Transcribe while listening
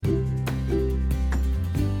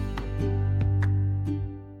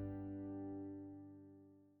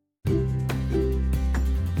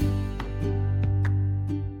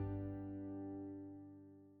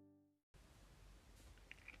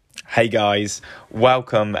Hey guys,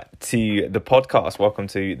 welcome to the podcast. Welcome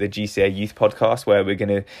to the GCA Youth Podcast, where we're going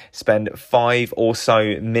to spend 5 or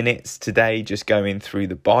so minutes today just going through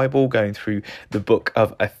the Bible, going through the book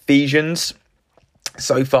of Ephesians.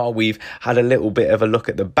 So far, we've had a little bit of a look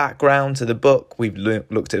at the background to the book. We've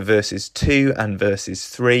looked at verses 2 and verses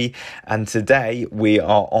 3, and today we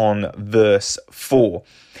are on verse 4.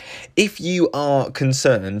 If you are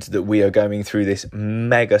concerned that we are going through this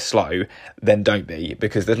mega slow, then don't be,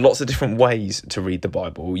 because there's lots of different ways to read the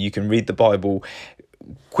Bible. You can read the Bible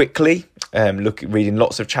quickly, reading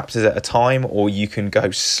lots of chapters at a time, or you can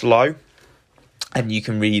go slow. And you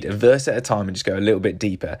can read a verse at a time and just go a little bit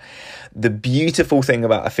deeper. The beautiful thing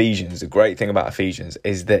about Ephesians, the great thing about Ephesians,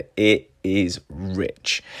 is that it is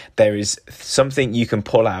rich. There is something you can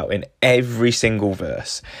pull out in every single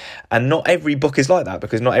verse. And not every book is like that,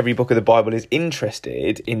 because not every book of the Bible is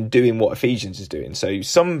interested in doing what Ephesians is doing. So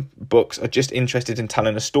some books are just interested in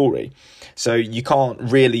telling a story. So you can't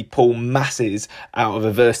really pull masses out of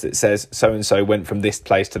a verse that says so-and-so went from this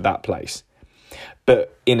place to that place.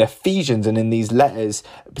 But in Ephesians and in these letters,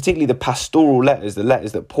 particularly the pastoral letters, the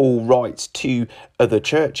letters that Paul writes to other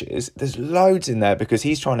churches, there's loads in there because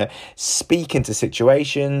he's trying to speak into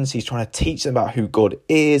situations. He's trying to teach them about who God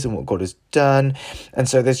is and what God has done. And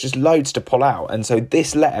so there's just loads to pull out. And so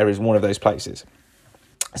this letter is one of those places.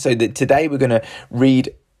 So that today we're going to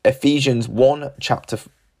read Ephesians 1, chapter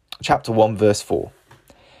 1, verse 4.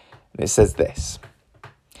 And it says this: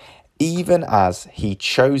 even as he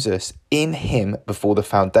chose us in him before the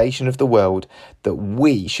foundation of the world, that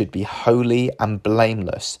we should be holy and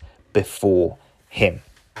blameless before him.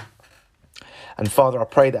 And Father, I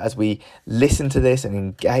pray that as we listen to this and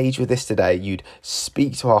engage with this today, you'd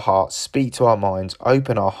speak to our hearts, speak to our minds,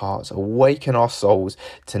 open our hearts, awaken our souls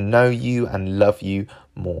to know you and love you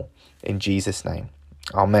more. In Jesus' name,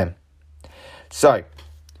 amen. So,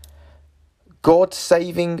 God's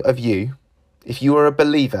saving of you, if you are a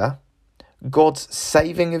believer, God's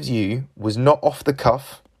saving of you was not off the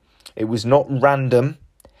cuff. It was not random.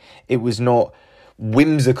 It was not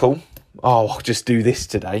whimsical. Oh, I'll just do this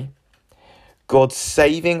today. God's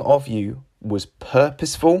saving of you was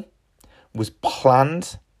purposeful, was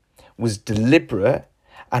planned, was deliberate,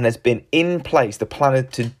 and has been in place. The plan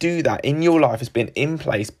to do that in your life has been in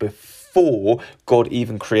place before God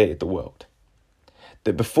even created the world.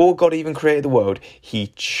 That before God even created the world, he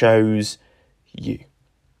chose you.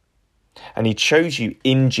 And he chose you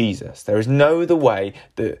in Jesus. There is no other way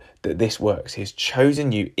that this works. He has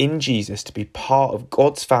chosen you in Jesus to be part of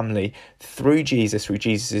God's family through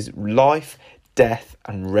Jesus' life, death,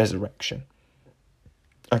 and resurrection.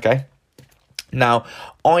 Okay? Now,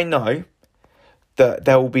 I know that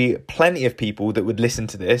there will be plenty of people that would listen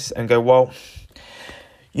to this and go, well,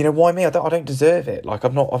 you know, why me? I don't deserve it. Like,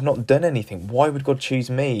 I've not done anything. Why would God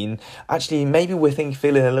choose me? And actually, maybe we're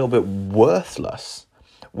feeling a little bit worthless.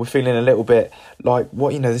 We're feeling a little bit like,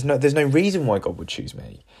 what, there's no reason why God would choose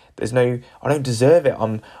me. I don't deserve it.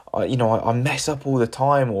 I mess up all the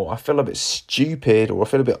time, or I feel a bit stupid, or I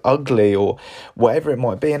feel a bit ugly, or whatever it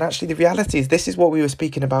might be. And actually the reality is, this is what we were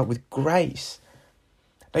speaking about with grace.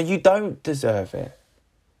 Now, you don't deserve it,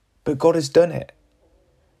 but God has done it.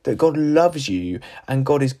 That God loves you and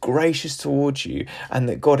God is gracious towards you, and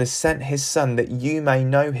that God has sent his son that you may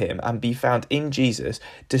know him and be found in Jesus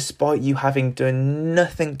despite you having done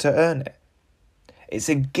nothing to earn it. It's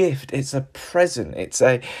a gift. It's a present.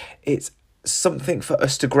 It's something for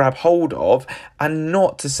us to grab hold of, and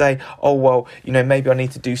not to say, oh, well, maybe I need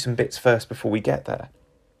to do some bits first before we get there.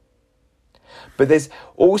 But there's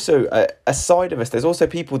also a side of us. There's also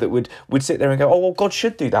people that would sit there and go, oh, well, God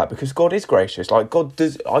should do that because God is gracious. Like, God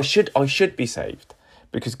does. I should be saved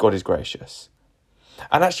because God is gracious.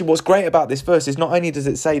 And actually, what's great about this verse is not only does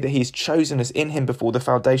it say that he's chosen us in him before the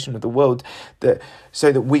foundation of the world,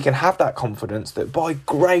 so that we can have that confidence that by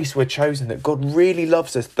grace we're chosen, that God really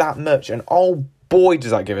loves us that much. And oh boy,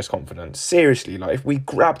 does that give us confidence. Seriously, like, if we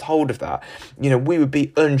grabbed hold of that, we would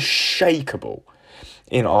be unshakable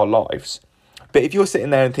in our lives. But if you're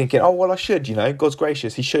sitting there and thinking, oh, well, I should, God's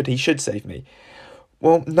gracious, he should save me.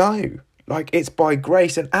 Well, no, like, it's by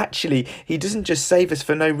grace. And actually, he doesn't just save us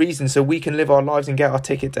for no reason so we can live our lives and get our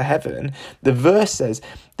ticket to heaven. The verse says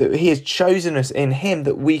that he has chosen us in him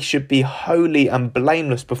that we should be holy and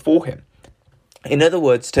blameless before him. In other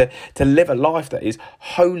words, to live a life that is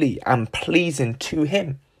holy and pleasing to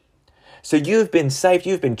him. So you have been saved,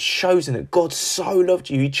 you have been chosen, that God so loved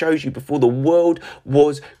you, he chose you before the world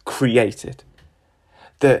was created.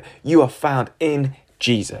 That you are found in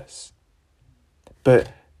Jesus.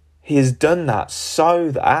 But he has done that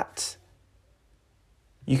so that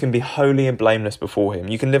you can be holy and blameless before him.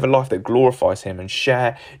 You can live a life that glorifies him and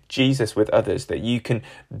share Jesus with others, that you can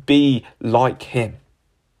be like him.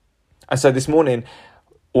 And so this morning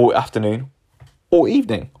or afternoon or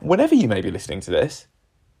evening, whenever you may be listening to this,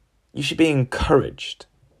 you should be encouraged,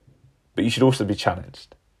 but you should also be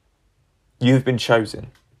challenged. You have been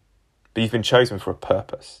chosen, but you've been chosen for a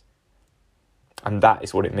purpose. And that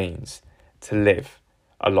is what it means to live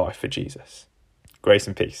a life for Jesus. Grace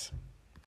and peace.